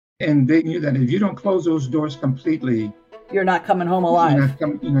And they knew that if you don't close those doors completely, you're not coming home alive.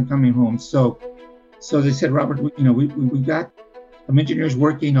 You're not coming home. So they said, Robert, we got some engineers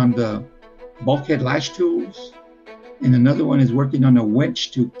working on the bulkhead latch tools, and another one is working on a winch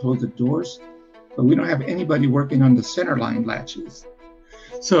to close the doors, but we don't have anybody working on the center line latches.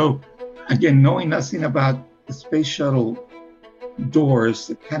 So again, knowing nothing about the space shuttle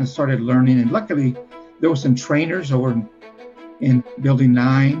doors, kind of started learning, and luckily there were some trainers over in Building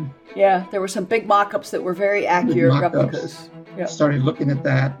 9. Yeah, there were some big mock-ups that were very accurate replicas. Yep. Started looking at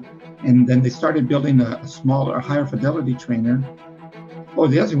that, and then they started building a smaller, higher fidelity trainer. Oh,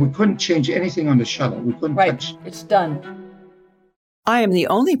 the other thing, we couldn't change anything on the shuttle. We couldn't touch. It's done. I am the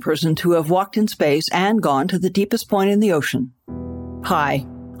only person to have walked in space and gone to the deepest point in the ocean. Hi,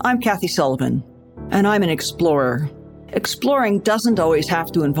 I'm Kathy Sullivan, and I'm an explorer. Exploring doesn't always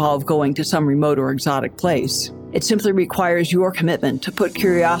have to involve going to some remote or exotic place. It simply requires your commitment to put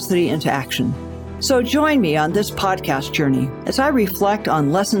curiosity into action. So join me on this podcast journey as I reflect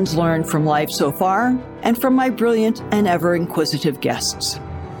on lessons learned from life so far and from my brilliant and ever-inquisitive guests.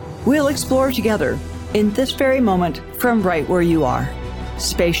 We'll explore together in this very moment from right where you are.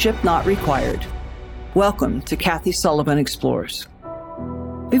 Spaceship not required. Welcome to Kathy Sullivan Explores.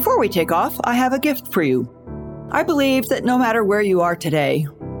 Before we take off, I have a gift for you. I believe that no matter where you are today,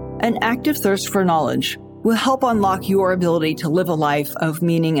 an active thirst for knowledge will help unlock your ability to live a life of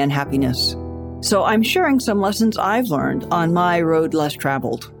meaning and happiness. So I'm sharing some lessons I've learned on my road less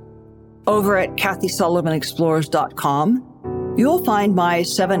traveled. Over at KathySullivanExplores.com, you'll find my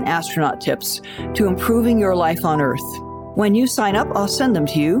 7 astronaut tips to improving your life on Earth. When you sign up, I'll send them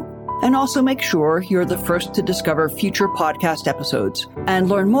to you, and also make sure you're the first to discover future podcast episodes and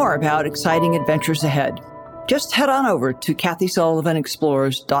learn more about exciting adventures ahead. Just head on over to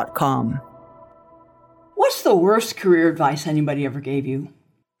KathySullivanExplores.com. What's the worst career advice anybody ever gave you?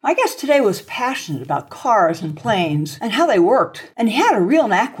 My guest today was passionate about cars and planes and how they worked, and he had a real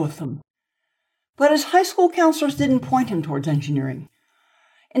knack with them. But his high school counselors didn't point him towards engineering.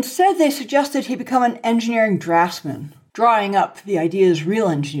 Instead, they suggested he become an engineering draftsman, drawing up the ideas real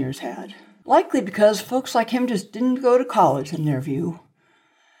engineers had, likely because folks like him just didn't go to college in their view.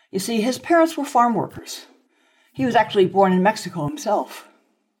 You see, his parents were farm workers. He was actually born in Mexico himself.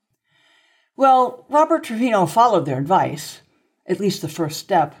 Well, Robert Trevino followed their advice, at least the first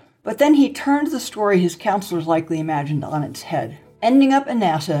step, but then he turned the story his counselors likely imagined on its head, ending up in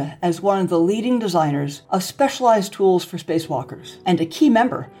NASA as one of the leading designers of specialized tools for spacewalkers and a key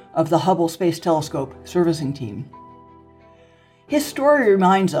member of the Hubble Space Telescope servicing team. His story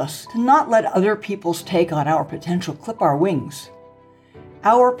reminds us to not let other people's take on our potential clip our wings.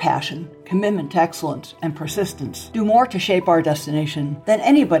 Our passion, commitment to excellence, and persistence do more to shape our destination than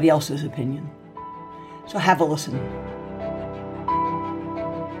anybody else's opinion. So have a listen.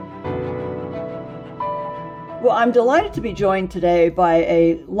 Well, I'm delighted to be joined today by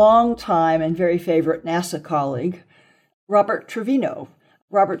a long-time and very favorite NASA colleague, Robert Trevino.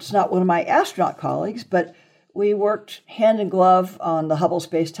 Robert's not one of my astronaut colleagues, but we worked hand in glove on the Hubble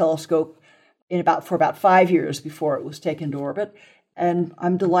Space Telescope for about 5 years before it was taken to orbit. And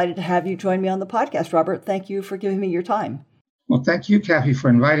I'm delighted to have you join me on the podcast, Robert. Thank you for giving me your time. Well, thank you, Kathy, for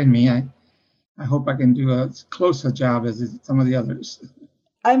inviting me. I hope I can do as close a job as some of the others.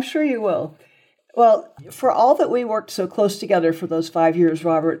 I'm sure you will. Well, for all that we worked so close together for those 5 years,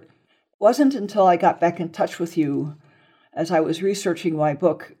 Robert, it wasn't until I got back in touch with you as I was researching my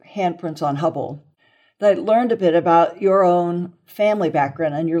book, Handprints on Hubble, that I learned a bit about your own family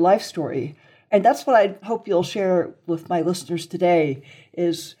background and your life story. And that's what I hope you'll share with my listeners today,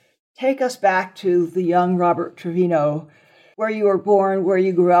 is take us back to the young Robert Trevino, where you were born, where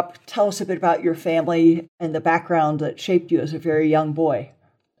you grew up. Tell us a bit about your family and the background that shaped you as a very young boy.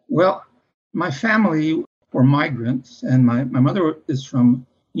 Well, my family were migrants, and my mother is from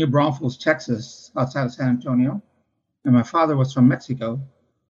New Braunfels, Texas, outside of San Antonio, and my father was from Mexico.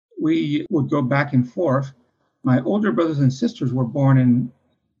 We would go back and forth. My older brothers and sisters were born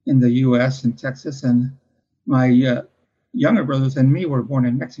in the U.S. and Texas, and my younger brothers and me were born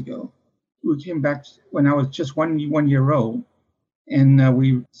in Mexico. We came back when I was just one year old, and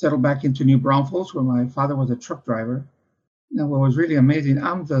we settled back into New Braunfels, where my father was a truck driver. Now, what was really amazing,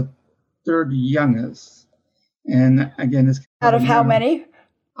 I'm the third youngest, and again, it's out of how many?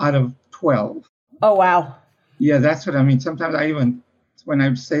 Out of 12. Oh, wow. Yeah, that's what I mean. Sometimes when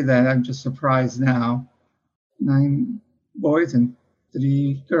I say that, I'm just surprised now. 9 boys and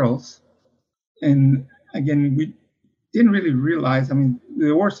 3 girls. And again, we didn't really realize,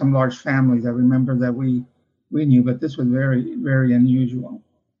 there were some large families I remember that we knew, but this was very, very unusual.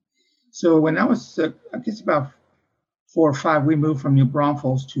 So when I was, I guess about 4 or 5, we moved from New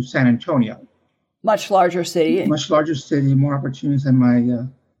Braunfels to San Antonio. Much larger city. Much larger city, more opportunities. And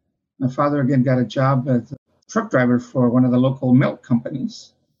my father, again, got a job as a truck driver for one of the local milk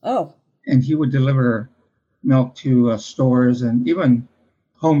companies. Oh. And he would deliver milk to stores and even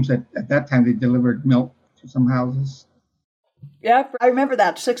homes. At that time, they delivered milk to some houses. Yeah, I remember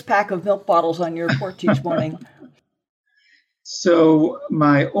that 6-pack of milk bottles on your porch each morning. So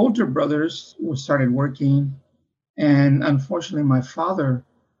my older brothers started working, and unfortunately, my father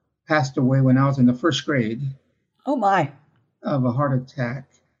passed away when I was in the first grade. Oh, my. Of a heart attack.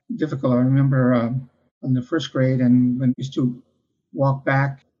 Difficult. I remember in the first grade, and when we used to walk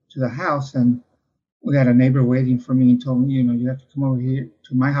back to the house, and we had a neighbor waiting for me and told me, you have to come over here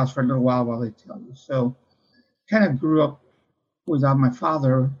to my house for a little while they tell you. So kind of grew up without my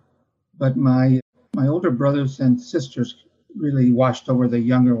father, but my older brothers and sisters really watched over the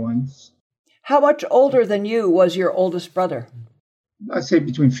younger ones. How much older than you was your oldest brother? I'd say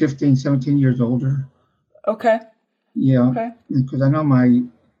between 15, 17 years older. Okay. Yeah. Okay. Because I know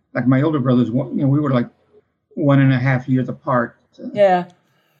my older brothers, we were like 1.5 years apart. Yeah.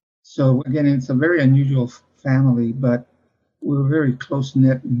 So again, it's a very unusual family, but we were very close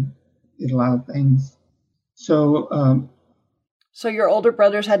knit and did a lot of things. So. So your older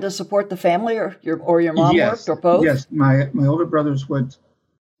brothers had to support the family, or your mom worked, or both? Yes, my older brothers would.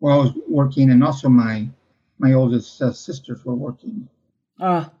 Well, I was working, and also my oldest sisters were working.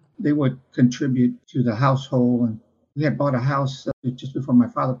 They would contribute to the household, and we had bought a house just before my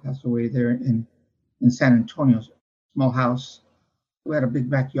father passed away there in San Antonio, small house. We had a big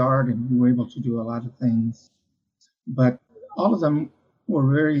backyard, and we were able to do a lot of things. But all of them were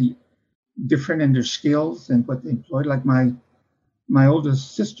very different in their skills and what they employed. Like my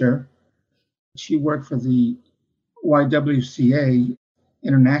oldest sister, she worked for the YWCA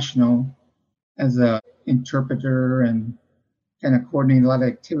International as an interpreter and kind of coordinating a lot of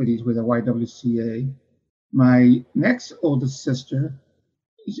activities with the YWCA. My next oldest sister,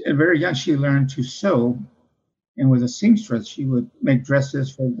 very young, she learned to sew, and with a seamstress, she would make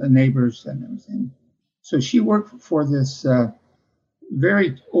dresses for the neighbors and everything. So she worked for this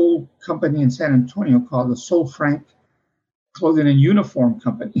very old company in San Antonio called the Sol Frank Clothing and Uniform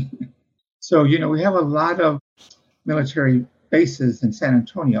Company. So, we have a lot of military bases in San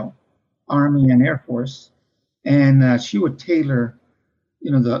Antonio, Army and Air Force, and she would tailor,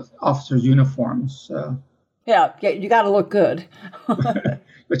 the officers' uniforms. Yeah, you got to look good.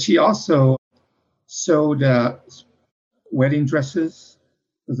 But she also sewed wedding dresses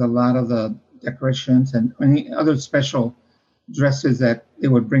with a lot of the decorations and any other special dresses that they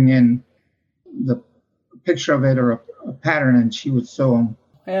would bring in the picture of it or a pattern, and she would sew them.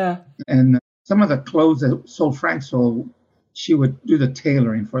 Yeah. And some of the clothes that Sol Frank sold, she would do the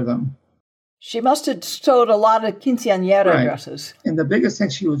tailoring for them. She must have sewed a lot of quinceañera dresses. And the biggest thing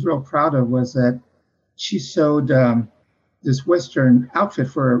she was real proud of was that she sewed this Western outfit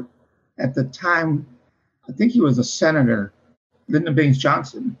for, at the time, I think he was a senator, Lyndon Baines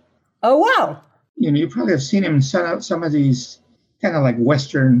Johnson. Oh, wow. You probably have seen him in some of these kind of like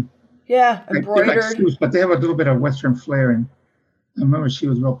Western. Yeah, embroidered. Like suits, but they have a little bit of Western flair. And I remember she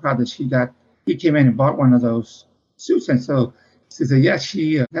was real proud that he came in and bought one of those suits. And so she said, yeah,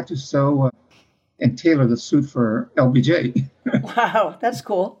 she had to sew and tailor the suit for LBJ. Wow, that's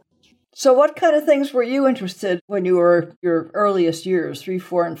cool. So what kind of things were you interested when you were your earliest years, 3,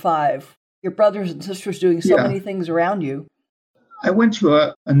 4, and 5? Your brothers and sisters doing so many things around you. I went to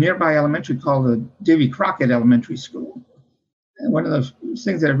a nearby elementary called the Davy Crockett Elementary School. And one of the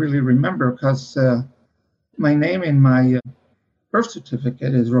things that I really remember, because my name in my birth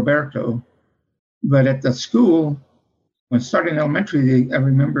certificate is Roberto, but at the school, when starting elementary, I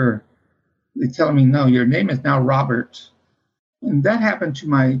remember they telling me, no, your name is now Robert. And that happened to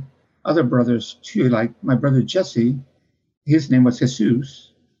my other brothers too. Like my brother Jesse, his name was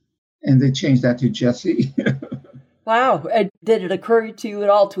Jesus, and they changed that to Jesse. Wow. And did it occur to you at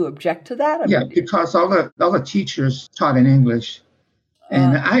all to object to that? Yeah, because all the teachers taught in English,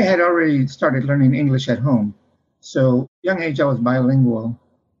 and I had already started learning English at home. So young age, I was bilingual.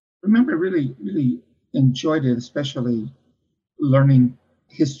 I remember really, really enjoyed it, especially learning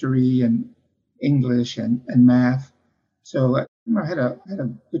history and English and math. So I had a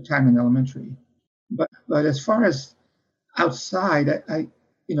good time in elementary. But as far as outside, I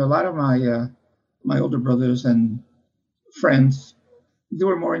a lot of my older brothers and friends, they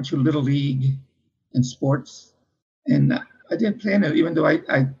were more into Little League and sports. And I didn't play in it, even though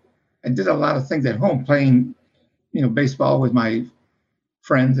I did a lot of things at home, playing, baseball with my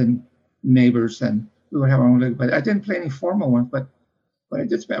friends and neighbors, and we would have our own league. But I didn't play any formal ones. But what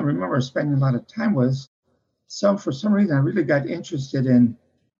I remember spending a lot of time was for some reason, I really got interested in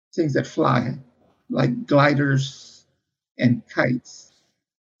things that fly, like gliders and kites.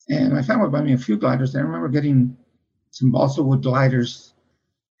 And my family bought me a few gliders. And I remember getting some balsa wood gliders,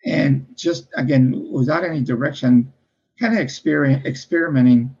 and just again, without any direction, kind of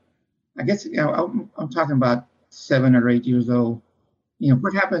experimenting. I guess I'm talking about 7 or 8 years old.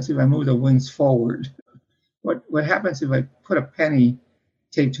 What happens if I move the wings forward? What happens if I put a penny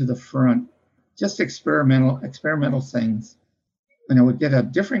taped to the front? Just experimental things. When I would get a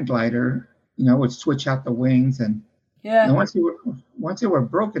different glider, I would switch out the wings, and Yeah. once they were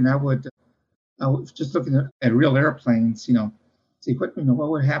broken, I was just looking at real airplanes, see what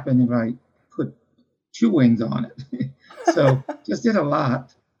would happen if I put two wings on it. So just did a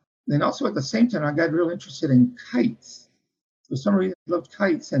lot. Then also at the same time, I got real interested in kites. For some reason, I loved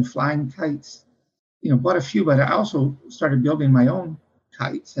kites and flying kites. Bought a few, but I also started building my own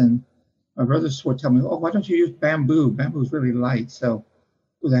kites. And my brothers would tell me, "Oh, why don't you use bamboo? Bamboo is really light." So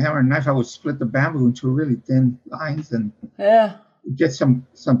with a hammer and knife, I would split the bamboo into really thin lines and Yeah. get some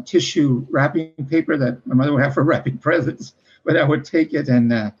tissue wrapping paper that my mother would have for wrapping presents. But I would take it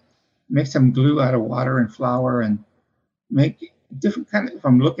and make some glue out of water and flour and make different kind of. If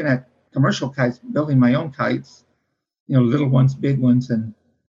I'm looking at commercial kites, building my own kites, little ones, big ones. And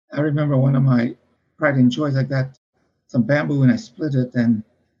I remember one of my pride and joys, I got some bamboo and I split it, and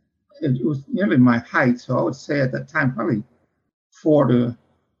it was nearly my height. So I would say at that time, probably 4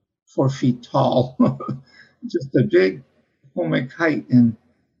 feet tall, just a big homemade kite. And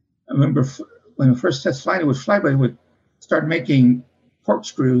I remember when I first test flying, it would fly, but it would start making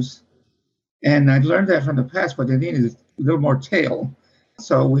corkscrews. And I learned that from the past, what they needed is a little more tail.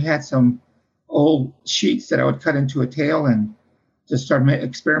 So we had some old sheets that I would cut into a tail and just start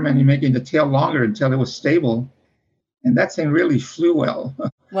experimenting, making the tail longer until it was stable. And that thing really flew well.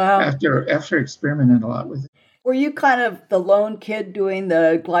 Wow. after experimenting a lot with it. Were you kind of the lone kid doing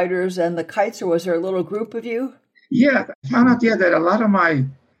the gliders and the kites, or was there a little group of you? Yeah, I found out that a lot of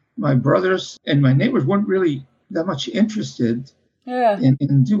my brothers and my neighbors weren't really that much interested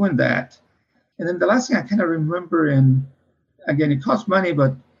in doing that. And then the last thing I kind of remember, and again, it cost money,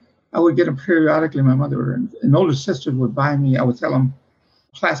 but I would get them periodically. My mother and older sisters would buy me, I would tell them,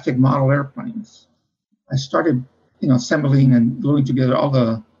 plastic model airplanes. I started, assembling and gluing together all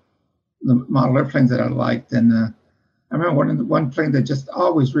the model airplanes that I liked. And I remember one plane that just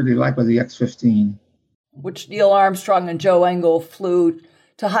always really liked was the X-15. Which Neil Armstrong and Joe Engle flew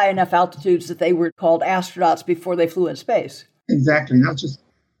to high enough altitudes that they were called astronauts before they flew in space. Exactly. And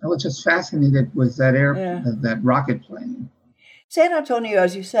I was just fascinated with that that rocket plane. San Antonio,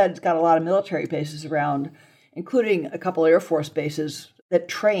 as you said, has got a lot of military bases around, including a couple Air Force bases that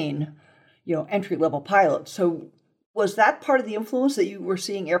train, entry-level pilots. So was that part of the influence that you were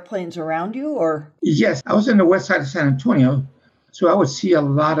seeing airplanes around you, or? Yes, I was in the west side of San Antonio, so I would see a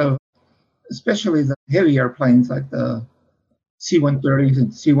lot of, especially the heavy airplanes like the C-130s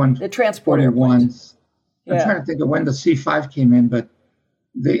and C-141s. The transport airplanes. I'm trying to think of when the C-5 came in, but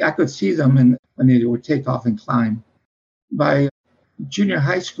I could see them when they would take off and climb. By junior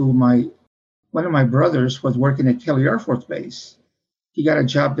high school, one of my brothers was working at Kelly Air Force Base. He got a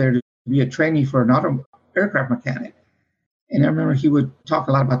job there to be a trainee for an aircraft mechanic. And I remember he would talk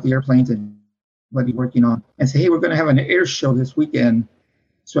a lot about the airplanes and what he's working on and say, "Hey, we're going to have an air show this weekend."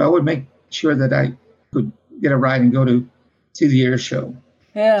 So I would make sure that I could get a ride and go to see the air show.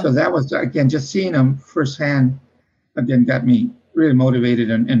 Yeah. So that was, again, just seeing them firsthand, again, got me really motivated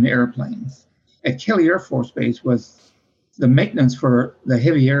in airplanes. At Kelly Air Force Base was the maintenance for the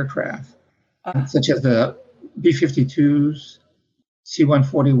heavy aircraft, such as the B-52s,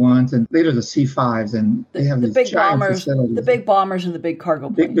 C-141s, and later the C-5s. And they have these big giant bombers, facilities. the big bombers and the big cargo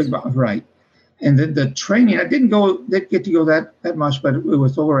planes. Big bombers, right. And then the training, I didn't get to go that much, but it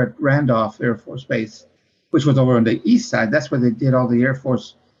was over at Randolph Air Force Base, which was over on the east side. That's where they did all the Air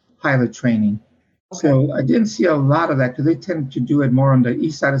Force pilot training. Okay. So I didn't see a lot of that because they tended to do it more on the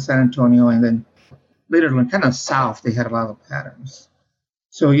east side of San Antonio, and then later on, kind of south, they had a lot of patterns.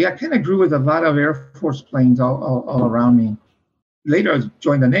 So yeah, I kind of grew with a lot of Air Force planes all around me. Later, I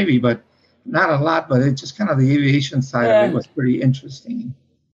joined the Navy, but not a lot, but it's just kind of the aviation side of it was pretty interesting.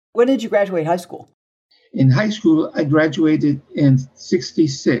 When did you graduate high school? In high school, I graduated in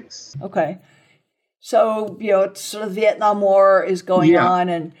 1966. Okay. So, it's sort of Vietnam War is going on,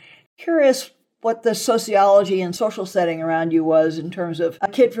 and curious what the sociology and social setting around you was in terms of a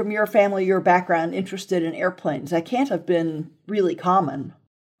kid from your family, your background, interested in airplanes. That can't have been really common.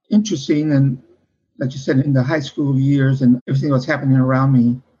 Interesting. And like you said, in the high school years and everything that was happening around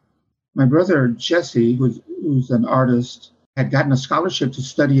me, my brother, Jesse, who's an artist, had gotten a scholarship to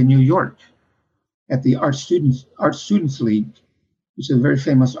study in New York at the Art Students League, which is a very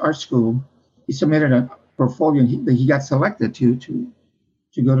famous art school. He submitted a portfolio, and he got selected to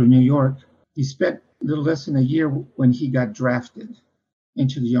go to New York. He spent a little less than a year when he got drafted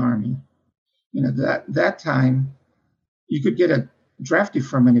into the Army. That time, you could get a draft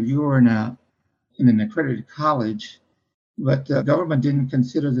deferment if you were in an accredited college, but the government didn't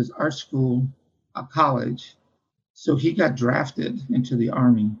consider this art school a college. So he got drafted into the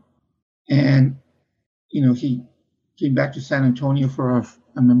Army. And, he came back to San Antonio for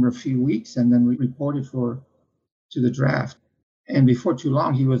a few weeks and then reported to the draft. And before too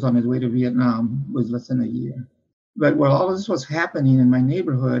long, he was on his way to Vietnam with less than a year. But while all of this was happening in my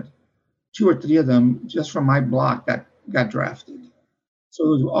neighborhood, 2 or 3 of them just from my block got drafted. So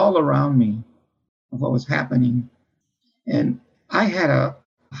it was all around me of what was happening. And I had a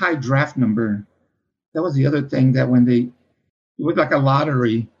high draft number. That was the other thing, that it was like a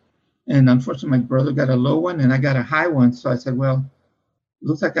lottery. And unfortunately, my brother got a low one and I got a high one. So I said, well, it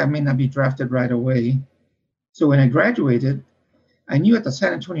looks like I may not be drafted right away. So when I graduated, I knew at the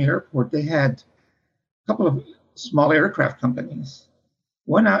San Antonio airport, they had a couple of small aircraft companies.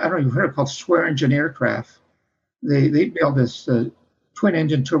 One, I don't know if you've heard, called Square Engine Aircraft. They built this twin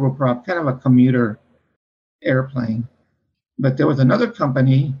engine turboprop, kind of a commuter airplane. But there was another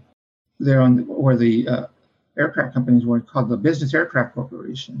company there where the aircraft companies were, called the Business Aircraft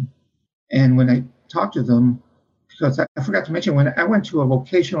Corporation. And when I talked to them, because I forgot to mention, when I went to a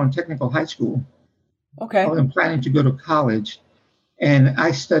vocational and technical high school, Okay. I wasn't planning to go to college. And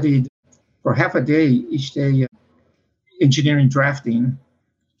I studied for half a day each day engineering drafting,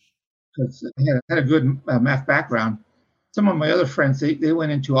 because I had a good math background. Some of my other friends, they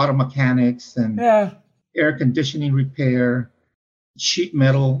went into auto mechanics and air conditioning repair, sheet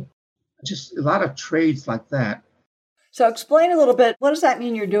metal, just a lot of trades like that. So explain a little bit, what does that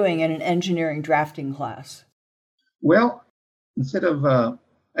mean you're doing in an engineering drafting class? Well, instead of a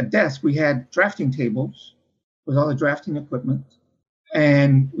desk, we had drafting tables with all the drafting equipment.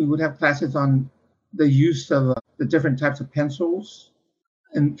 And we would have classes on the use of the different types of pencils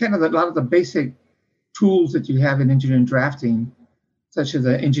and kind of a lot of the basic tools that you have in engineering drafting, such as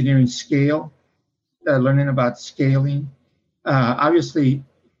the engineering scale, learning about scaling, obviously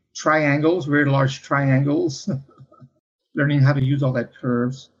triangles, very large triangles, learning how to use all that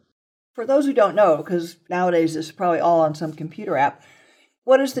curves. For those who don't know, because nowadays this is probably all on some computer app,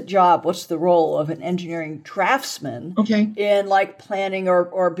 what is the job, what's the role of an engineering draftsman in like planning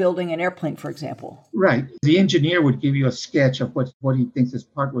or building an airplane, for example? Right. The engineer would give you a sketch of what he thinks this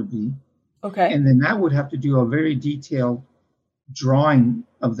part would be. Okay. And then that would have to do a very detailed drawing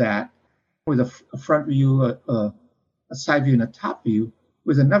of that with a front view, a side view, and a top view,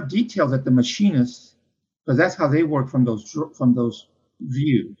 with enough detail that the machinists, because that's how they work from those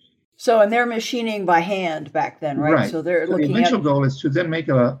views. So, and they're machining by hand back then, right? Right. So they're looking the eventual goal is to then make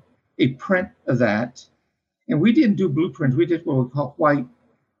a print of that. And we didn't do blueprints. We did what we call white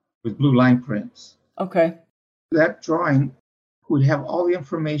with blue line prints. Okay. That drawing would have all the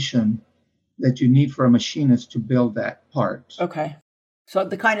information that you need for a machinist to build that part. Okay. So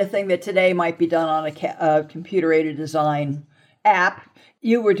the kind of thing that today might be done on a computer-aided design app,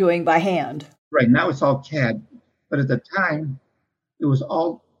 you were doing by hand. Right. Now it's all CAD. But at the time, it was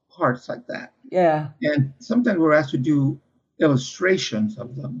all parts like that. Yeah. And sometimes we're asked to do illustrations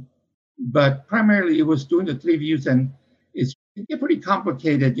of them. But primarily it was doing the 3 views, and it get pretty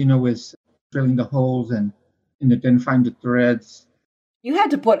complicated, with drilling the holes and identifying the threads. You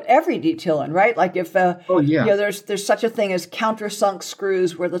had to put every detail in, right? Like if there's such a thing as countersunk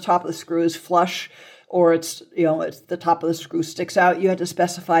screws where the top of the screw is flush, or it's the top of the screw sticks out. You had to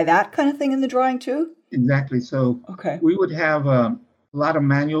specify that kind of thing in the drawing too? Exactly. So we would have a lot of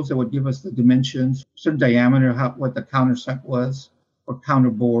manuals that would give us the dimensions, certain diameter, what the countersunk was, or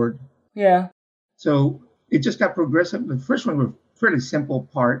counterbore. Yeah. So it just got progressive. The first one were pretty simple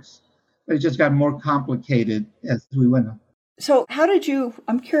parts, but it just got more complicated as we went on. So how did you,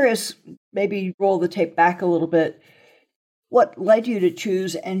 I'm curious, maybe roll the tape back a little bit. What led you to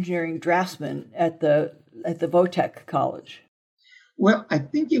choose engineering draftsman at the Votech College? Well, I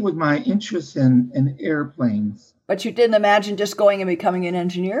think it was my interest in airplanes. But you didn't imagine just going and becoming an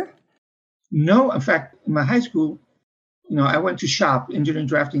engineer? No, in fact, in my high school, I went to shop engineering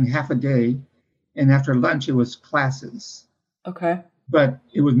drafting half a day, and after lunch it was classes. Okay. But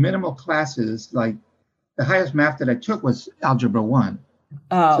it was minimal classes. Like the highest math that I took was Algebra 1.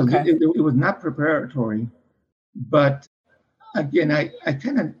 Oh, so okay. It was not preparatory. But again, I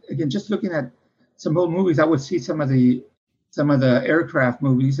kind of, just looking at some old movies, I would see some of the aircraft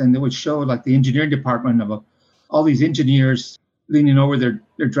movies, and they would show like the engineering department of all these engineers leaning over their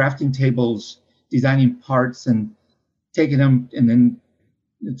drafting tables designing parts and taking them and then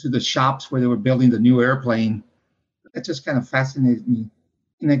to the shops where they were building the new airplane. That just kind of fascinated me.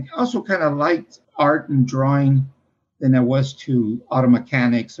 And I also kind of liked art and drawing than I was to auto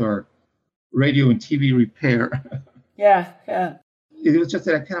mechanics or radio and TV repair. Yeah, yeah. It was just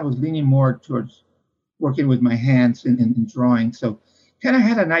that I kind of was leaning more towards working with my hands and drawing. So kind of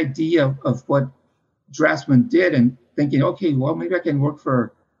had an idea of what draftsmen did and thinking, okay, well, maybe I can work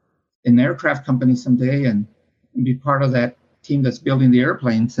for an aircraft company someday and be part of that team that's building the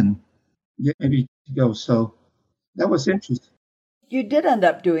airplanes and get maybe to go. So that was interesting. You did end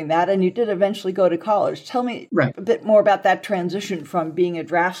up doing that, and you did eventually go to college. Tell me Right. a bit more about that transition from being a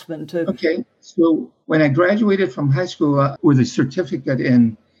draftsman to... Okay. So when I graduated from high school with a certificate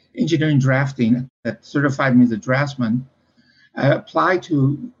in engineering drafting that certified me as a draftsman, I applied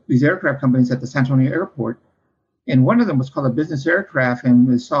to these aircraft companies at the San Antonio airport. And one of them was called a business aircraft,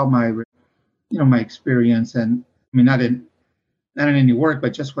 and they saw my, my experience, and I mean, not in any work,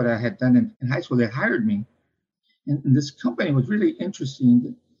 but just what I had done in high school. They hired me. And this company was really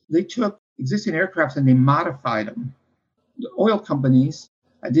interesting. They took existing aircrafts and they modified them. The oil companies,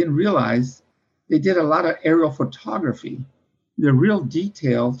 I didn't realize, they did a lot of aerial photography. The real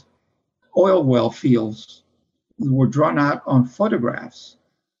detailed oil well fields were drawn out on photographs.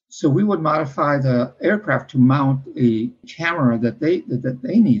 So we would modify the aircraft to mount a camera that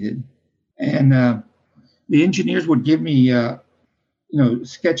they needed. And the engineers would give me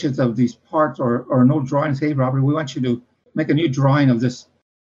sketches of these parts or no drawings. Hey, Robert, we want you to make a new drawing of this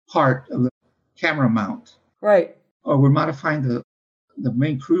part of the camera mount. Right. Or we're modifying the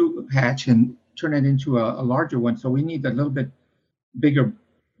main crew hatch and turn it into a larger one. So we need a little bit bigger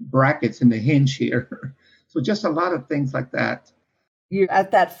brackets in the hinge here. So just a lot of things like that. You're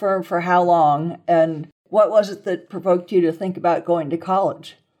at that firm for how long? And what was it that provoked you to think about going to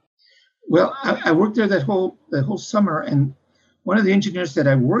college? Well, I worked there that whole summer, and one of the engineers that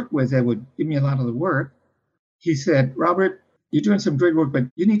I worked with that would give me a lot of the work, he said, Robert, you're doing some great work, but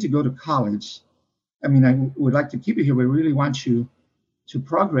you need to go to college. I mean, I would like to keep you here, but I really want you to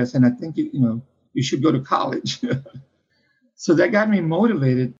progress. And I think, you should go to college. So that got me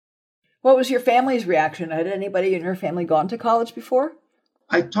motivated. What was your family's reaction? Had anybody in your family gone to college before?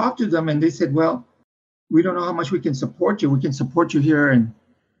 I talked to them and they said, well, we don't know how much we can support you. We can support you here and,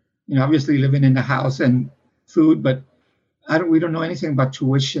 obviously living in the house and food, but we don't know anything about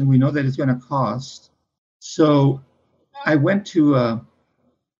tuition. We know that it's going to cost. So I went to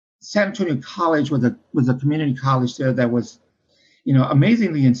San Antonio College was a community college there that was,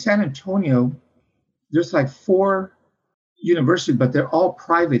 amazingly in San Antonio, there's like 4 universities, but they're all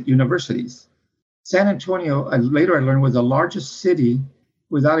private universities. San Antonio, later I learned, was the largest city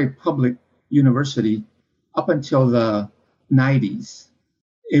without a public university up until the 90s.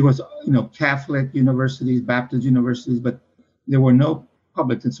 It was, Catholic universities, Baptist universities, but there were no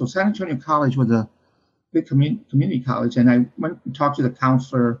public. And so San Antonio College was a big community college. And I went and talked to the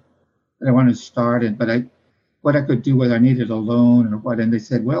counselor that I wanted to start it, but what I could do, whether I needed a loan or what. And they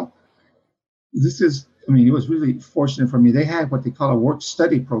said, well, it was really fortunate for me. They had what they call a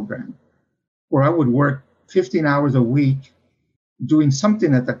work-study program where I would work 15 hours a week doing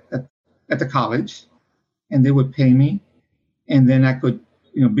something at the college, and they would pay me. And then I could,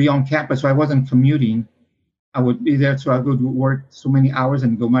 be on campus. So I wasn't commuting. I would be there. So I would work so many hours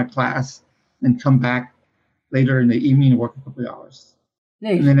and go to my class and come back later in the evening and work a couple of hours.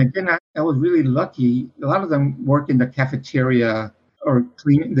 Nice. And then again, I was really lucky. A lot of them work in the cafeteria or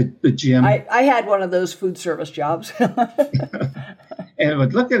cleaning the gym. I had one of those food service jobs.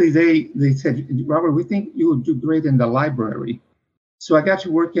 But luckily, they said, Robert, we think you would do great in the library. So I got to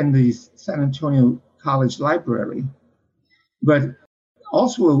work in the San Antonio College library. But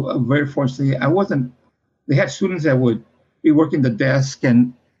also, very fortunately, they had students that would be working the desk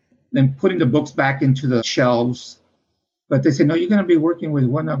and then putting the books back into the shelves. But they said, no, you're going to be working with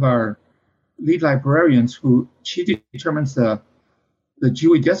one of our lead librarians she determines the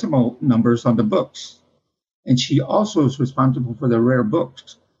Dewey Decimal numbers on the books. And she also is responsible for the rare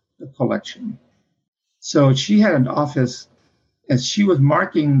books, the collection. So she had an office. As she was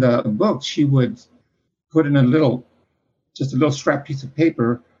marking the books, she would put in a little scrap piece of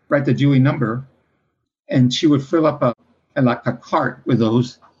paper, write the Dewey number, and she would fill up a cart with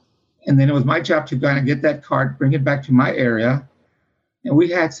those. And then it was my job to kind of get that cart, bring it back to my area. And we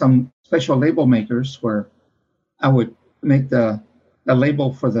had some special label makers where I would make the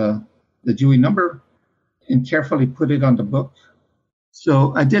label for the Dewey number and carefully put it on the book.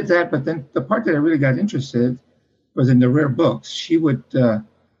 So I did that, but then the part that I really got interested was in the rare books. She would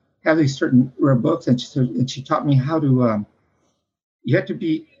have these certain rare books, and she taught me how to, you had to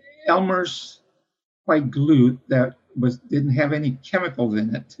be Elmer's white glue that didn't have any chemicals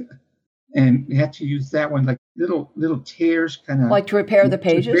in it. And we had to use that one, like little tears, kind of Like to repair the to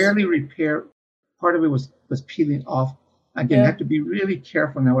pages? barely repair. Part of it was peeling off. Again, Yeah. had to be really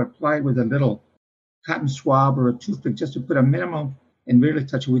careful. And I would apply it with a little cotton swab or a toothpick just to put a minimum and really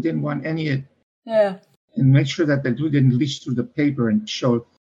touch it. We didn't want any of it. Yeah. And make sure that the glue didn't leach through the paper and show.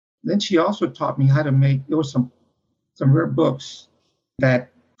 Then she also taught me how to make, there were some rare books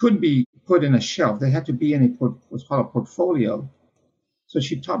that couldn't be put in a shelf. They had to be in what's called a portfolio. So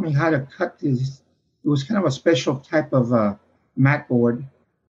she taught me how to cut these. It was kind of a special type of mat board.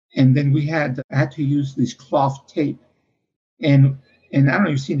 And then I had to use this cloth tape. And I don't know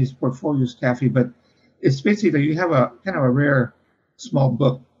if you've seen these portfolios, Kathy, but it's basically you have a kind of a rare small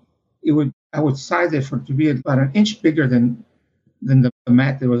book. I would size it to be about an inch bigger than the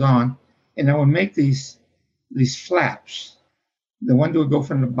mat that was on. And I would make these flaps. The one that would go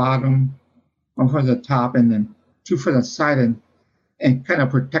from the bottom, one for the top, and then two for the side and kind of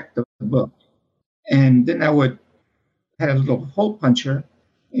protect the book. And then I would had a little hole puncher,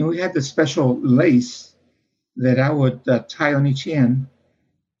 and we had the special lace that I would tie on each end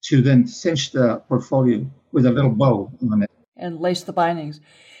to then cinch the portfolio with a little bow on it. And lace the bindings.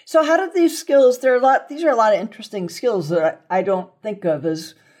 So how did these skills, these are a lot of interesting skills that I don't think of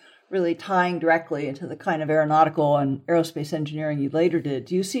as really tying directly into the kind of aeronautical and aerospace engineering you later did.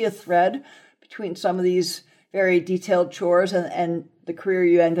 Do you see a thread between some of these very detailed chores and the career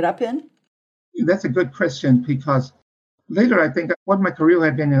you ended up in? That's a good question, because later I think what my career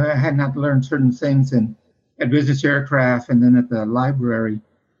had been, I had not learned certain things at business aircraft and then at the library.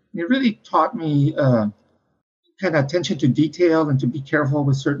 It really taught me kind of attention to detail and to be careful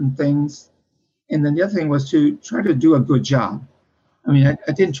with certain things. And then the other thing was to try to do a good job. I mean,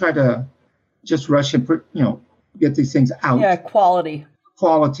 I didn't try to just rush and get these things out. Yeah, quality.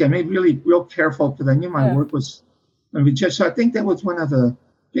 I made real careful because I knew my work was going to be judged. So I think that was one of the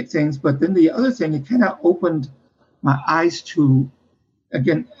big things. But then the other thing, it kind of opened my eyes to,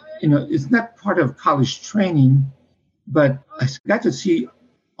 again, it's not part of college training, but I got to see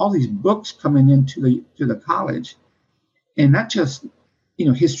all these books coming into the college, and not just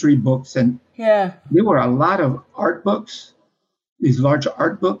history books, and there were a lot of art books, these large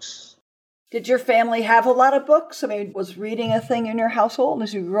art books. Did your family have a lot of books? I mean, was reading a thing in your household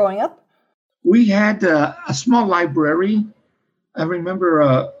as you were growing up? We had a small library. I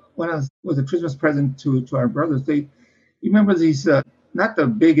remember when I was a Christmas present to our brothers. You remember these, not the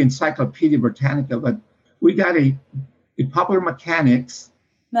big Encyclopedia Britannica, but we got a Popular Mechanics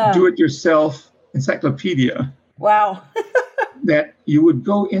do-it-yourself encyclopedia. Wow. That you would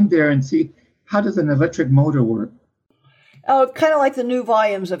go in there and see, how does an electric motor work? Oh, kind of like the new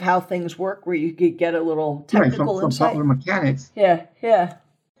volumes of How Things Work, where you could get a little technical from insight. Popular Mechanics. Yeah.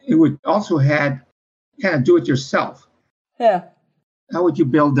 It would also had kind of do-it-yourself. Yeah. How would you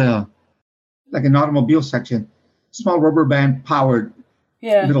build like an automobile section, small rubber band powered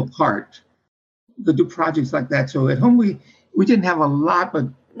little cart? You could do projects like that. So at home we didn't have a lot, but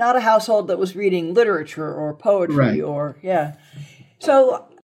not a household that was reading literature or poetry So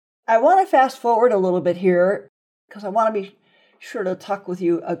I want to fast forward a little bit here because I want to be sure to talk with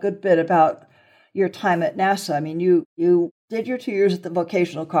you a good bit about your time at NASA. I mean, you did your 2 years at the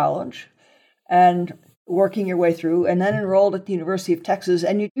vocational college and working your way through, and then enrolled at the University of Texas,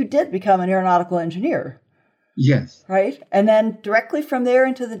 and you did become an aeronautical engineer. Yes. Right? And then directly from there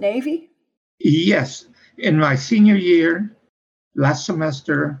into the Navy? Yes. In my senior year, last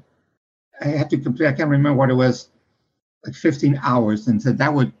semester, I had to complete, I can't remember what it was, like 15 hours, and said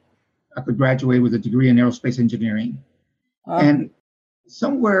I could graduate with a degree in aerospace engineering. Wow. And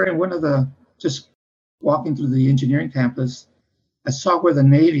somewhere in one of just walking through the engineering campus, I saw where the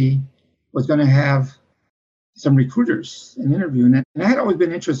Navy was going to have some recruiters and interview. And I had always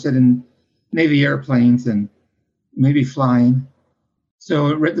been interested in Navy airplanes and maybe flying. So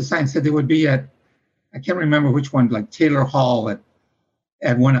I read the sign, said they would be I can't remember which one, like Taylor Hall at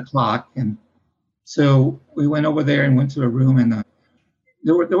 1:00. And so we went over there and went to a room, and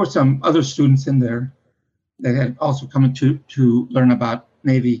there were some other students in there that had also come to learn about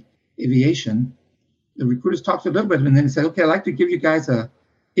Navy aviation. The recruiters talked a little bit, and then said, "Okay, I'd like to give you guys a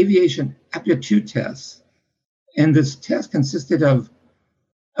aviation aptitude test." And this test consisted of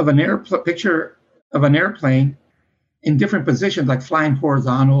an picture of an airplane in different positions, like flying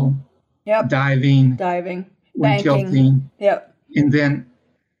horizontal, diving, wind tilting. Yep. And then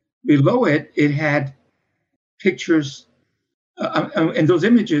below it had pictures, and those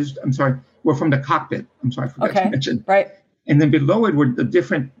images, were from the cockpit. I'm sorry, I forgot to mention. Right. And then below it were the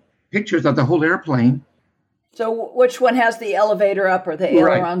different pictures of the whole airplane. So which one has the elevator up or the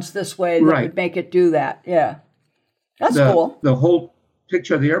ailerons this way that would make it do that? Yeah. That's cool. The whole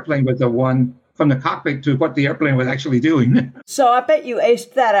picture of the airplane was the one from the cockpit to what the airplane was actually doing. So I bet you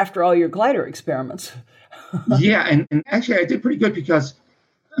aced that after all your glider experiments. Yeah, and actually I did pretty good because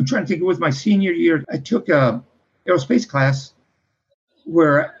I'm trying to think, it was my senior year. I took a aerospace class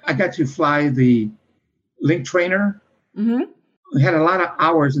where I got to fly the Link trainer. Mm-hmm. We had a lot of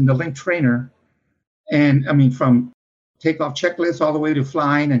hours in the Link trainer. And I mean, from takeoff checklists all the way to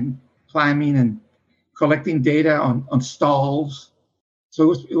flying and climbing and collecting data on stalls.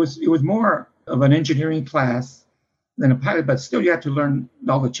 So it was more of an engineering class than a pilot, but still you had to learn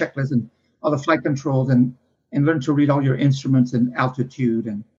all the checklists and all the flight controls and learn to read all your instruments and altitude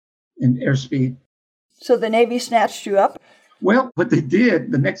and airspeed. So the Navy snatched you up? Well, what they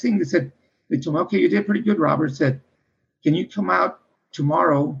did, the next thing they told me, okay, you did pretty good, Robert. Said, can you come out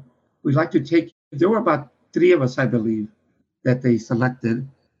tomorrow? We'd like to take, there were about 3 of us, I believe, that they selected,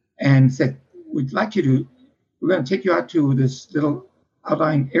 and said, we're going to take you out to this little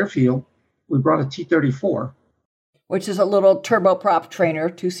outlying airfield. We brought a T-34. Which is a little turboprop trainer,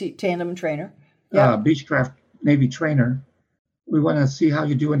 2-seat tandem trainer. Yeah. Beechcraft Navy trainer. We want to see how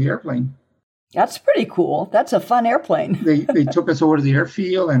you do in the airplane. That's pretty cool. That's a fun airplane. They took us over to the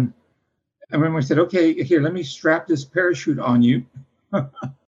airfield, and I remember I said, okay, here, let me strap this parachute on you.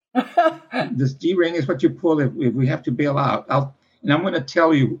 This D-ring is what you pull if we have to bail out. And I'm going to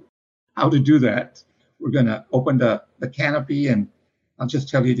tell you how to do that. We're going to open the canopy, and I'll just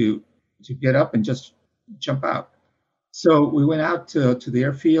tell you to get up and just jump out. So we went out to the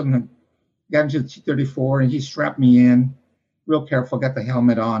airfield and got into the T-34, and he strapped me in real careful, got the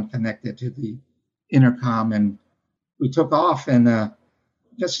helmet on, connected to the intercom, and we took off and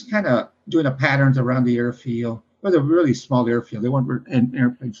just kind of doing the patterns around the airfield. It was a really small airfield. They weren't an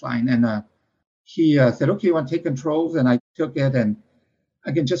airplane flying. And he said, okay, you want to take controls? And I took it. And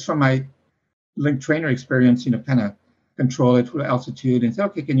again, just from my Link trainer experience, kind of control it through altitude and said,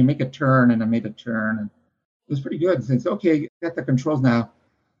 okay, can you make a turn? And I made a turn. And it was pretty good. And said, okay, got the controls now.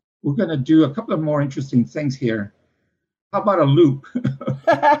 We're going to do a couple of more interesting things here. How about a loop?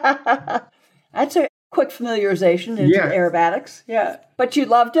 That's a quick familiarization into aerobatics. Yeah. But you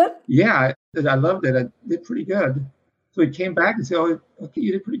loved it? Yeah, I loved it. I did pretty good. So he came back and said, oh, okay,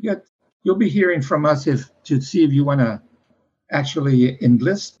 you did pretty good. You'll be hearing from us to see if you want to actually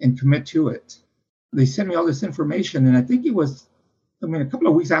enlist and commit to it. They sent me all this information, and I think it was, a couple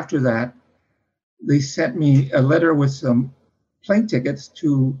of weeks after that, they sent me a letter with some plane tickets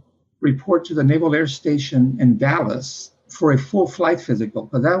to report to the Naval Air Station in Dallas for a full flight physical,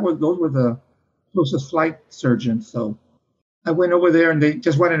 because those were the closest flight surgeons. So I went over there, and they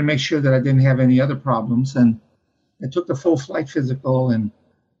just wanted to make sure that I didn't have any other problems. And I took the full flight physical, and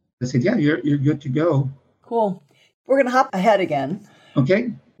they said, yeah, you're good to go. Cool. We're going to hop ahead again.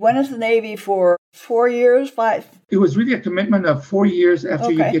 Okay. When is the Navy for 4 years, 5? It was really a commitment of 4 years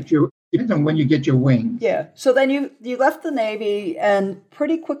after you get when you get your wing. Yeah. So then you left the Navy and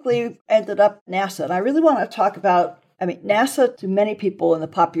pretty quickly ended up at NASA. And I really want to talk about, NASA, to many people in the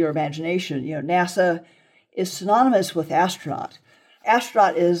popular imagination, NASA is synonymous with astronaut.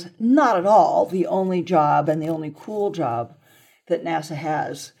 Astronaut is not at all the only job and the only cool job that NASA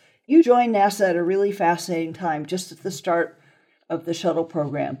has. You joined NASA at a really fascinating time, just at the start of the shuttle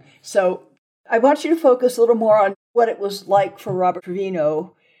program. So I want you to focus a little more on what it was like for Robert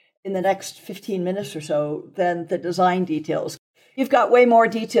Trevino in the next 15 minutes or so than the design details. You've got way more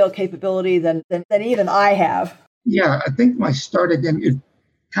detail capability than even I have. Yeah, I think my start again is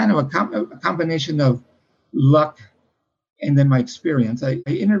kind of a combination of luck and then my experience. I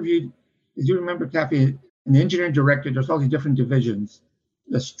interviewed, as you remember, Kathy, an engineering director. There's all these different divisions,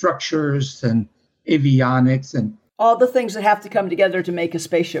 the structures and avionics and all the things that have to come together to make a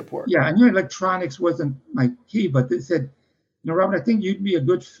spaceship work. Yeah, I knew electronics wasn't my key, but they said, Robert, I think you'd be a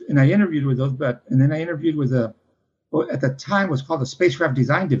good, and I interviewed with those, and then I interviewed with at the time was called the Spacecraft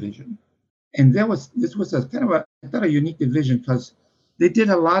Design Division. And this was a kind of a unique division because they did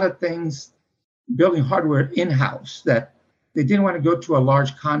a lot of things building hardware in-house that they didn't want to go to a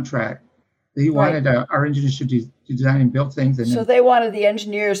large contract. They wanted our engineers to design and build things. And so they wanted the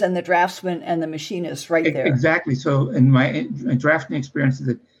engineers and the draftsmen and the machinists right there. Exactly. So in my drafting experience,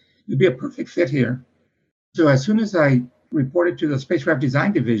 that it'd be a perfect fit here. So as soon as I reported to the Spacecraft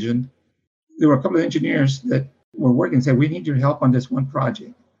Design Division, there were a couple of engineers that were working and said, we need your help on this one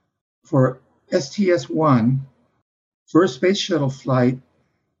project. For STS-1, first space shuttle flight,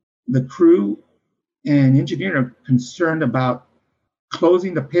 the crew and engineer are concerned about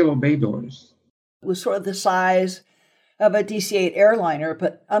closing the payload bay doors. It was sort of the size of a DC-8 airliner,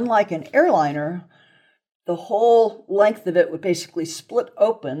 but unlike an airliner, the whole length of it would basically split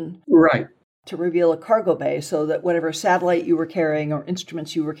open Right. to reveal a cargo bay so that whatever satellite you were carrying or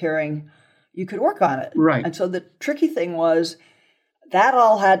instruments you were carrying, you could work on it. Right. And so the tricky thing was that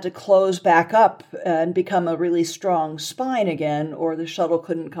all had to close back up and become a really strong spine again, or the shuttle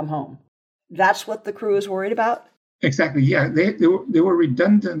couldn't come home. That's what the crew is worried about? Exactly. Yeah. They were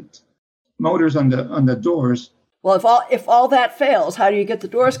redundant motors on the doors. Well, if all that fails, how do you get the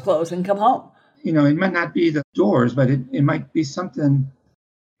doors closed and come home? It might not be the doors, but it might be something.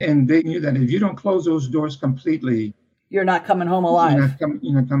 And they knew that if you don't close those doors completely, you're not coming home alive.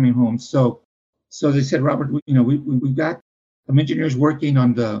 You're not coming home. So they said, Robert, we got some engineers working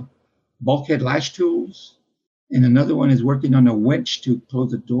on the bulkhead latch tools, and another one is working on a winch to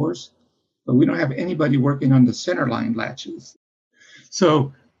close the doors, but we don't have anybody working on the centerline latches.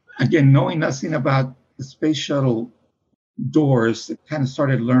 So again, knowing nothing about the space shuttle doors, kind of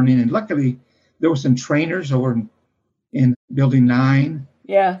started learning, and luckily there were some trainers over in Building 9.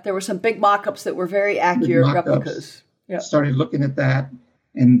 Yeah, there were some big mock-ups that were very accurate replicas. Yeah. Started looking at that,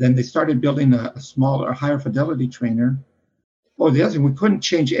 and then they started building a smaller, higher fidelity trainer. Oh, the other thing, we couldn't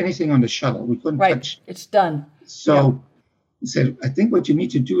change anything on the shuttle. We couldn't touch. It's done. So he said, I think what you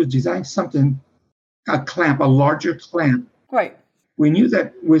need to do is design something, a larger clamp. Right. We knew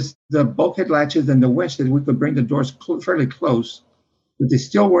that with the bulkhead latches and the winch that we could bring the doors fairly close, but they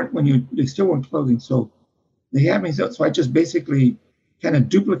still weren't closing. So they had me. So I just basically kind of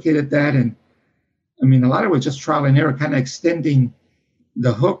duplicated that, and a lot of it was just trial and error, kind of extending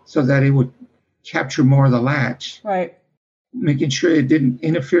the hook so that it would capture more of the latch. Right. Making sure it didn't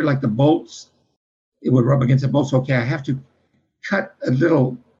interfere like the bolts. It would rub against the bolts. Okay, I have to cut a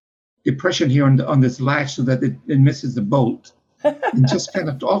little depression here on this latch so that it misses the bolt. And just kind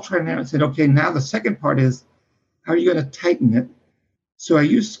of all trying out and said, okay, now the second part is, how are you going to tighten it? So I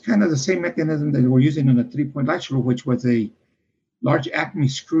used kind of the same mechanism that we're using on a 3-point latch rule, which was a large Acme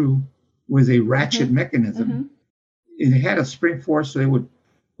screw with a ratchet mechanism. And it had a spring force so it would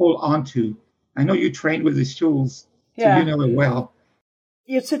hold onto. I know you trained with these tools, so you know it well.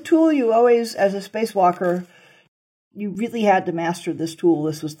 It's a tool you always, as a spacewalker, you really had to master this tool.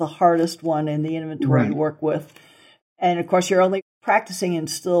 This was the hardest one in the inventory to work with. And of course, you're only practicing in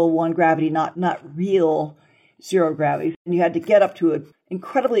still one gravity, not real zero gravity. And you had to get up to an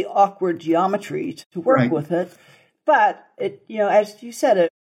incredibly awkward geometry to work with it. But it, as you said, it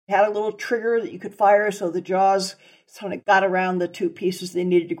had a little trigger that you could fire, so the jaws sort of got around the two pieces they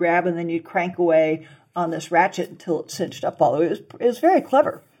needed to grab, and then you'd crank away on this ratchet until it cinched up all the way. It was very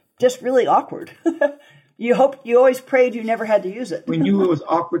clever, just really awkward. You always prayed you never had to use it. We knew it was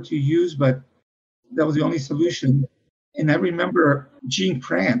awkward to use, but that was the only solution. And I remember Gene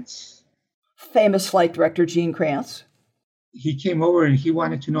Kranz. Famous flight director Gene Kranz. He came over and he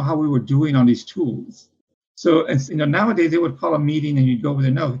wanted to know how we were doing on these tools. So, nowadays they would call a meeting and you'd go over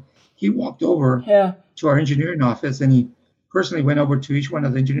there. No, he walked over to our engineering office and he personally went over to each one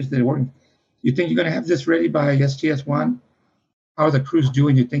of the engineers that were working. You think you're going to have this ready by STS-1? How are the crews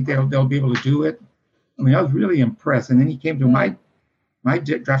doing? You think they'll be able to do it? I was really impressed. And then he came to my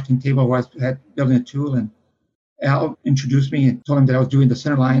drafting table where I was building a tool, and Al introduced me and told him that I was doing the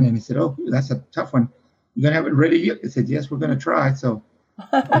center line. And he said, oh, that's a tough one. You going to have it ready? I said, yes, we're going to try. So,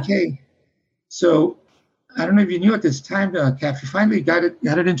 okay. So I don't know if you knew at this time, Kath, we finally got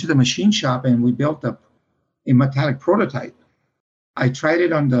it into the machine shop, and we built up a metallic prototype. I tried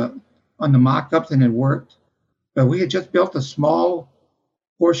it on the mock-ups and it worked, but we had just built a small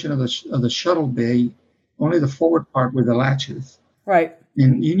portion of the shuttle bay, only the forward part with the latches. Right.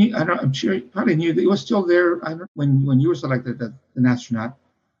 And I'm sure you probably knew that it was still there. When you were selected as an astronaut,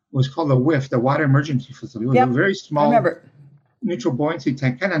 it was called the WIF, the Water Emergency Facility. It was a very small neutral buoyancy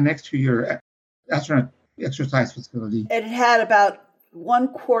tank, kind of next to your astronaut exercise facility. It had about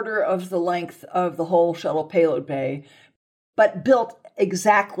 1/4 of the length of the whole shuttle payload bay, but built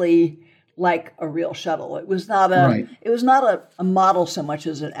exactly like a real shuttle. It was not a model so much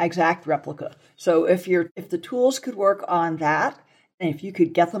as an exact replica. So if the tools could work on that, and if you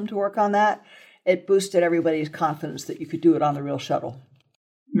could get them to work on that, it boosted everybody's confidence that you could do it on the real shuttle.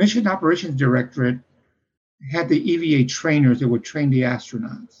 Mission Operations Directorate had the EVA trainers that would train the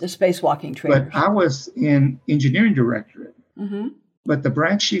astronauts. The spacewalking trainers. But I was in Engineering Directorate. Mm-hmm. But the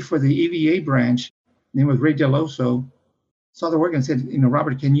branch chief for the EVA branch, his name was Ray Deloso, saw the work and said,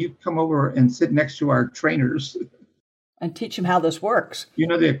 Robert, can you come over and sit next to our trainers? And teach them how this works. You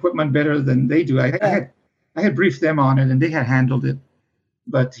know the equipment better than they do. I had briefed them on it, and they had handled it.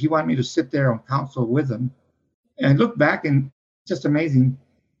 But he wanted me to sit there on council with them. And I look back, and just amazing.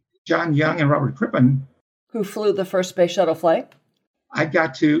 John Young and Robert Crippen, who flew the first space shuttle flight. I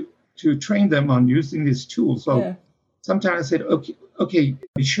got to to train them on using these tools. So Yeah. sometimes I said, okay,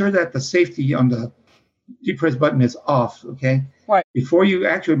 be sure that the safety on the depress button is off, okay? Right. Before you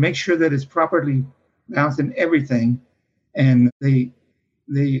actually make sure that it's properly balanced and everything. And they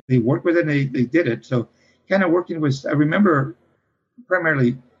worked with it and they did it. So kind of working with, I remember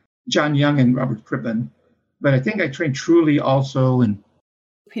primarily John Young and Robert Crippen, but I think I trained Truly also, and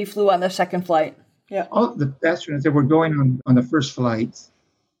He flew on the second flight. Yeah. all the astronauts that were going on the first flights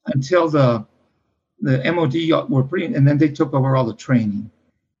until the MOD were pretty, and then they took over all the training.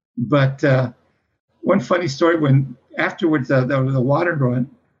 But one funny story, when afterwards the water run,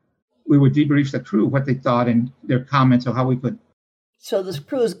 we would debrief the crew what they thought and their comments on how we could. So this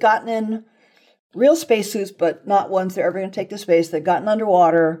crew has gotten in real spacesuits, but not ones they're ever going to take to space. They've gotten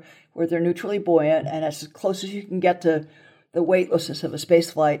underwater where they're neutrally buoyant, and it's as close as you can get to the weightlessness of a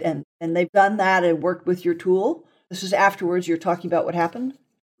space flight. And they've done that and worked with your tool. This is afterwards you're talking about what happened?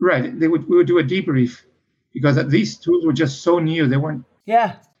 Right. We would do a debrief because these tools were just so new. They weren't.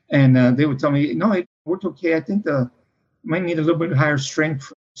 Yeah. And they would tell me, no, it worked okay. I think might need a little bit higher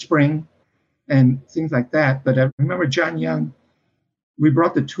strength spring and things like that. But I remember John Young, we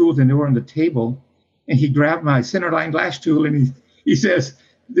brought the tools and they were on the table, and he grabbed my centerline lash tool and he says,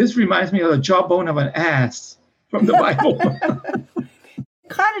 "This reminds me of the jawbone of an ass from the Bible."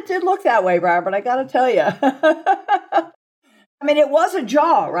 Kind of did look that way, Robert, I got to tell you. I mean, it was a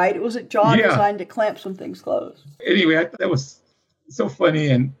jaw, right? It was a jaw designed to clamp some things closed. Anyway, that was so funny.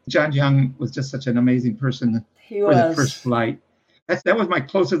 And John Young was just such an amazing person for the first flight. That was my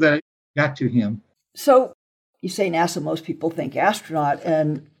closest that I got to him. So you say NASA, most people think astronaut.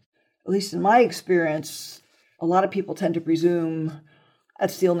 And at least in my experience, a lot of people tend to presume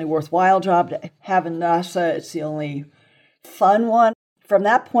that's the only worthwhile job to have in NASA. It's the only fun one. From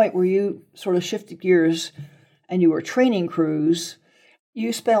that point where you sort of shifted gears and you were training crews,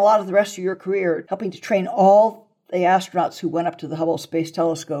 you spent a lot of the rest of your career helping to train all the astronauts who went up to the Hubble Space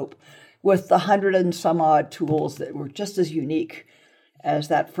Telescope with the 100 and some odd tools that were just as unique as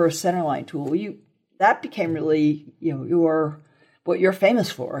that first centerline tool. That became really, what you're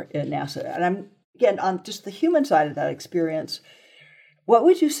famous for in NASA. And I'm, again, on just the human side of that experience, what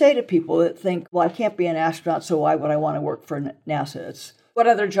would you say to people that think, well, I can't be an astronaut, so why would I want to work for NASA? What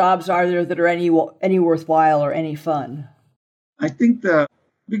other jobs are there that are any worthwhile or any fun? I think the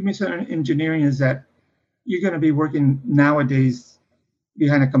big mistake in engineering is that you're going to be working nowadays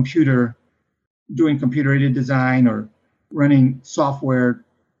behind a computer, doing computer-aided design or running software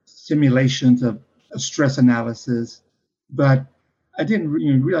simulations of stress analysis. But I didn't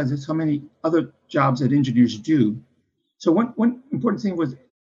realize just how many other jobs that engineers do. So one important thing was I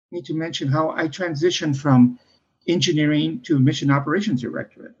need to mention how I transitioned from engineering to mission operations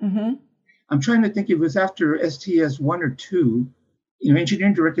directorate. Mm-hmm. I'm trying to think if it was after STS 1 or 2,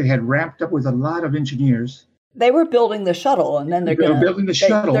 engineering directorate had ramped up with a lot of engineers. They were building the shuttle, and then they're going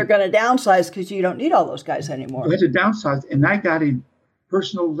to downsize because you don't need all those guys anymore. They had to downsize, and I got a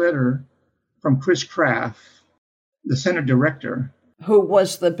personal letter from Chris Kraft, the center director. Who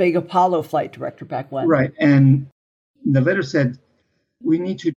was the big Apollo flight director back when. Right, and the letter said, we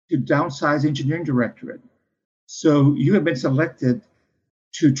need to downsize engineering directorate. So you have been selected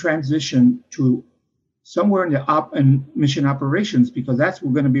to transition to somewhere in the mission operations, because that's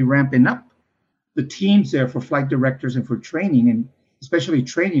we're going to be ramping up the teams there for flight directors and for training, and especially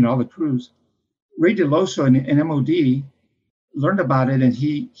training all the crews. Ray DeLoso in MOD learned about it, and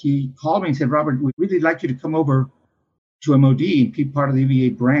he called me and said, "Robert, we'd really like you to come over to MOD and be part of the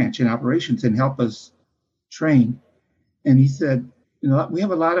EVA branch in operations and help us train." And he said, we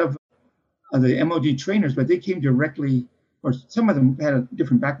have a lot of the MOD trainers, but they came directly, or some of them had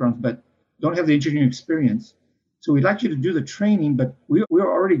different backgrounds, but don't have the engineering experience. So we'd like you to do the training, but we're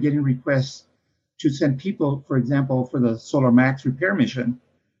already getting requests to send people, for example, for the Solar Max repair mission.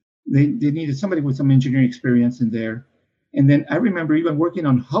 They needed somebody with some engineering experience in there. And then I remember even working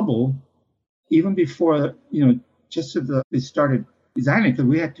on Hubble, even before, just as they started designing, because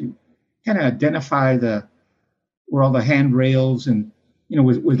we had to kind of identify where all the handrails and,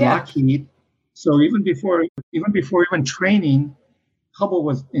 with Lockheed. So even before training, Hubble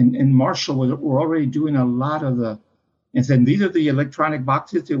was in Marshall were already doing a lot of and said these are the electronic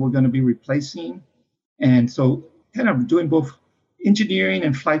boxes that we're going to be replacing. And so kind of doing both engineering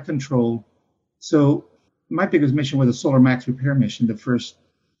and flight control. So my biggest mission was the Solar Max repair mission, the first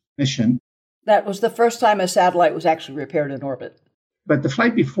mission. That was the first time a satellite was actually repaired in orbit. But the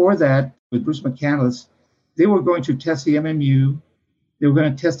flight before that with Bruce McCandless, they were going to test the MMU. They were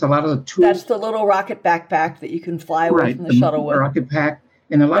going to test a lot of the tools. That's the little rocket backpack that you can fly away from the shuttle with. Rocket pack.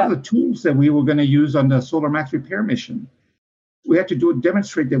 And a lot of the tools that we were going to use on the Solar Max repair mission. we had to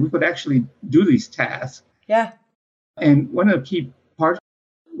demonstrate that we could actually do these tasks. Yeah. And one of the key parts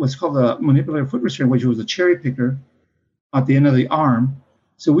was called the manipulator foot restraint, which was a cherry picker at the end of the arm.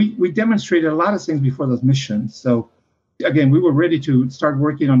 So we demonstrated a lot of things before those missions. So again, we were ready to start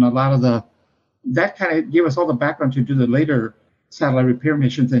working on a lot of that kind of gave us all the background to do the later satellite repair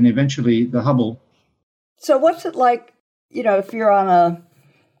missions and eventually the Hubble. So what's it like, if you're on a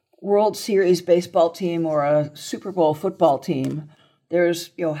World Series baseball team or a Super Bowl football team,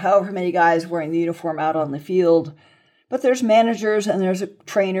 there's, however many guys wearing the uniform out on the field, but there's managers and there's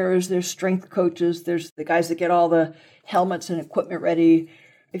trainers, there's strength coaches, there's the guys that get all the helmets and equipment ready.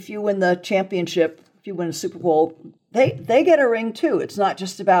 If you win the championship, if you win a Super Bowl, they get a ring too. It's not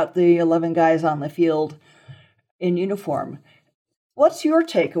just about the 11 guys on the field in uniform. What's your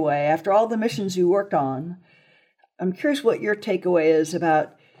takeaway after all the missions you worked on? I'm curious what your takeaway is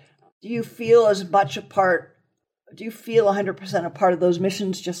about, do you feel 100% a part of those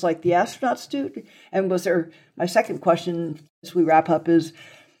missions just like the astronauts do? And my second question as we wrap up is,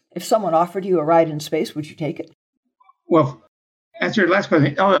 if someone offered you a ride in space, would you take it? Well, answer your last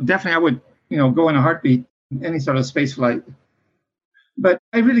question, definitely I would, go in a heartbeat, any sort of space flight. But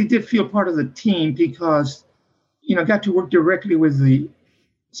I really did feel part of the team because, got to work directly with the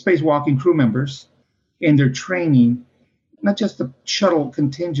spacewalking crew members in their training, not just the shuttle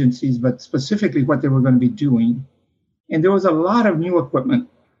contingencies, but specifically what they were going to be doing. And there was a lot of new equipment.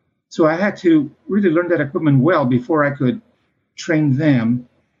 So I had to really learn that equipment well before I could train them.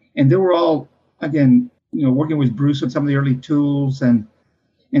 And they were all, again, working with Bruce on some of the early tools and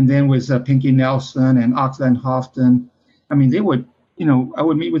then with Pinky Nelson and Oxland Houghton. I mean, they would, I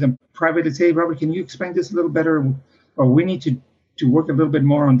would meet with them privately and say, Robert, can you explain this a little better? Or we need to work a little bit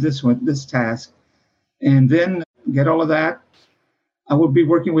more on this task. And then get all of that. I would be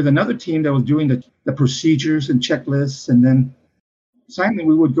working with another team that was doing the procedures and checklists. And then finally,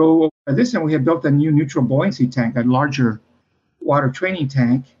 we would go, by this time we had built a new neutral buoyancy tank, a larger water training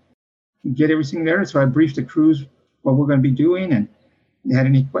tank, get everything there. So I briefed the crews what we're going to be doing and they had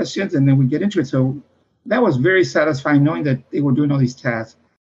any questions, and then we get into it. So that was very satisfying knowing that they were doing all these tasks.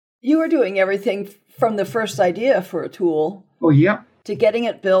 You were doing everything from the first idea for a tool. Oh, yeah. To getting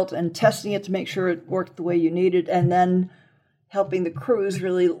it built and testing it to make sure it worked the way you needed, and then helping the crews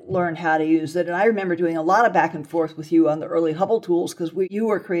really learn how to use it. And I remember doing a lot of back and forth with you on the early Hubble tools because you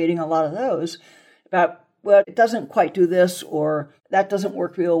were creating a lot of those about, well, it doesn't quite do this, or that doesn't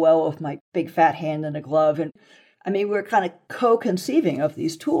work real well with my big fat hand in a glove. And I mean, we're kind of co-conceiving of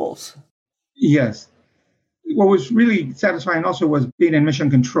these tools. Yes. What was really satisfying also was being in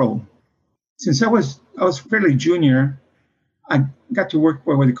mission control. Since I was fairly junior, I got to work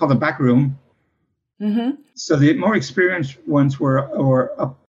what they call the back room. Mm-hmm. So the more experienced ones were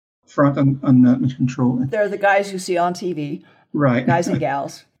up front on the mission control. They're the guys you see on TV. Right. Guys and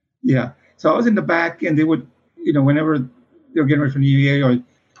gals. Yeah. So I was in the back, and they would, whenever they were getting ready for the EVA or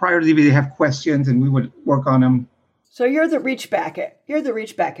prior to the EVA, they have questions, and we would work on them. So you're the reach back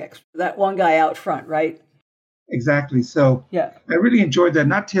expert, that one guy out front, right? Exactly. So yeah, I really enjoyed that.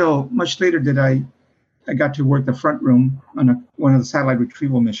 Not till much later did I got to work the front room on one of the satellite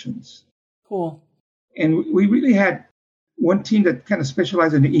retrieval missions. Cool. And we really had one team that kind of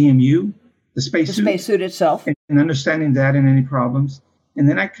specialized in the EMU, the spacesuit itself, and understanding that and any problems. And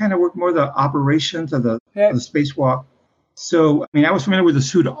then I kind of worked more the operations of the spacewalk. So, I mean, I was familiar with the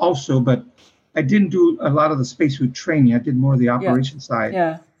suit also, but I didn't do a lot of the spacesuit training. I did more of the operation side.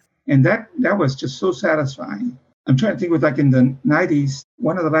 Yeah. And that was just so satisfying. I'm trying to think with in the 90s,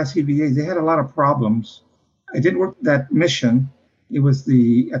 one of the last EVAs, they had a lot of problems. I didn't work that mission. It was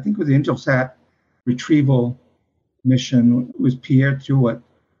the Intelsat retrieval mission. It was Pierre Tuat.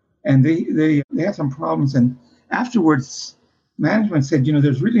 And they had some problems. And afterwards, management said,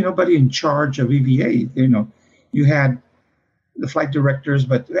 there's really nobody in charge of EVA. You had the flight directors,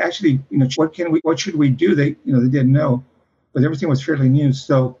 but actually, what should we do? They didn't know, but everything was fairly new.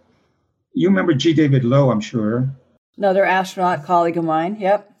 So you remember G. David Lowe, I'm sure. Another astronaut colleague of mine.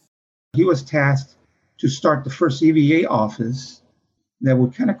 Yep. He was tasked to start the first EVA office that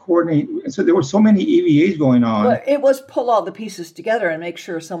would kind of coordinate. So there were so many EVAs going on. Well, it was pull all the pieces together and make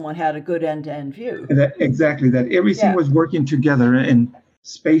sure someone had a good end-to-end view. That everything was working together, and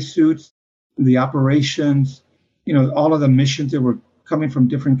spacesuits, the operations, all of the missions that were coming from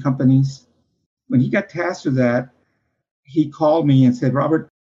different companies. When he got tasked with that, he called me and said, Robert,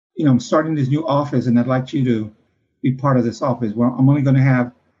 I'm starting this new office and I'd like you to be part of this office. Well, I'm only going to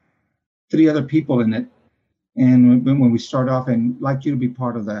have 3 other people in it. And when we start off, and I'd like you to be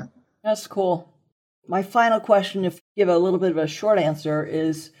part of that. That's cool. My final question, if you give a little bit of a short answer,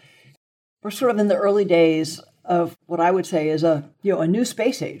 is we're sort of in the early days of what I would say is a new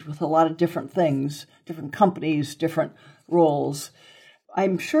space age with a lot of different things, different companies, different roles.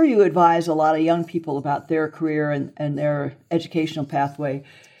 I'm sure you advise a lot of young people about their career and their educational pathway.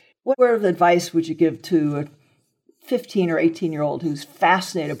 What word of advice would you give to a 15 or 18-year-old who's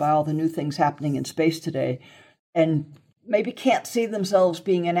fascinated by all the new things happening in space today and maybe can't see themselves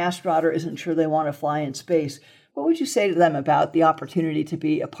being an astronaut or isn't sure they want to fly in space? What would you say to them about the opportunity to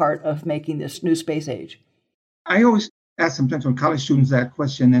be a part of making this new space age? I always ask sometimes when college students that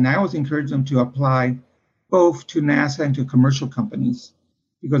question, and I always encourage them to apply both to NASA and to commercial companies,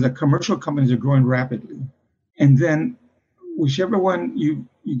 because the commercial companies are growing rapidly. And then whichever one you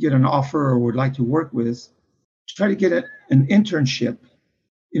get an offer or would like to work with, try to get an internship,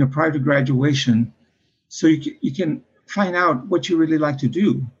 prior to graduation, so you can find out what you really like to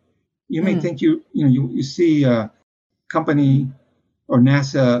do. You may think you see a company or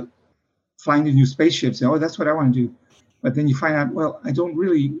NASA flying these new spaceships, and that's what I want to do. But then you find out, well, I don't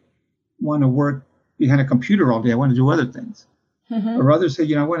really want to work behind a computer all day. I want to do other things. Or others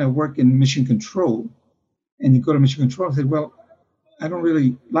say, I want to work in mission control. And you go to mission control and say, well, I don't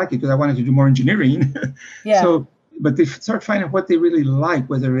really like it because I wanted to do more engineering. Yeah. But they start finding out what they really like,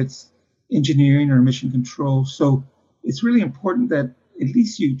 whether it's engineering or mission control. So it's really important that at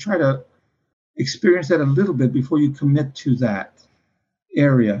least you try to experience that a little bit before you commit to that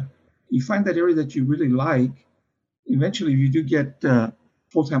area. You find that area that you really like. Eventually, if you do get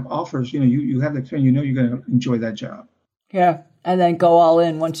full-time offers, you have the experience, you're going to enjoy that job. Yeah. And then go all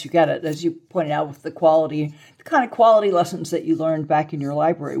in once you get it, as you pointed out, with the kind of quality lessons that you learned back in your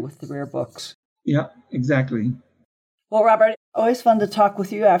library with the rare books. Yeah, exactly. Well, Robert, always fun to talk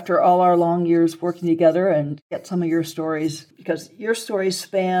with you after all our long years working together and get some of your stories, because your stories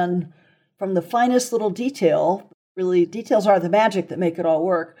span from the finest little detail, really details are the magic that make it all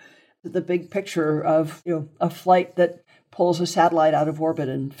work, to the big picture of a flight that pulls a satellite out of orbit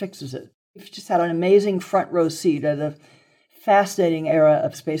and fixes it. You've just had an amazing front row seat at a fascinating era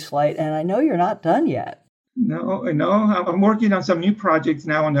of spaceflight, and I know you're not done yet. No, I'm working on some new projects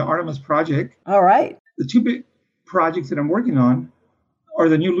now on the Artemis project. All right. The two big projects that I'm working on are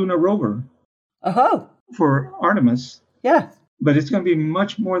the new lunar rover for Artemis. Yeah. But it's going to be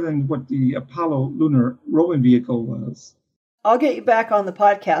much more than what the Apollo lunar roving vehicle was. I'll get you back on the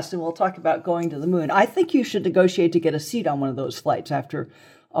podcast and we'll talk about going to the moon. I think you should negotiate to get a seat on one of those flights after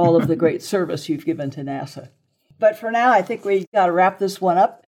all of the great service you've given to NASA. But for now, I think we got to wrap this one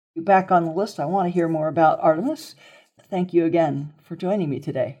up. You're back on the list. I want to hear more about Artemis. Thank you again for joining me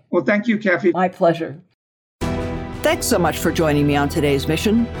today. Well, thank you, Kathy. My pleasure. Thanks so much for joining me on today's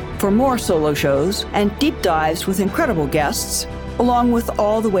mission. For more solo shows and deep dives with incredible guests, along with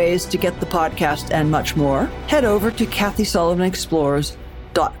all the ways to get the podcast and much more, head over to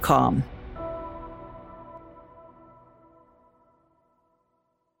KathySullivanExplores.com.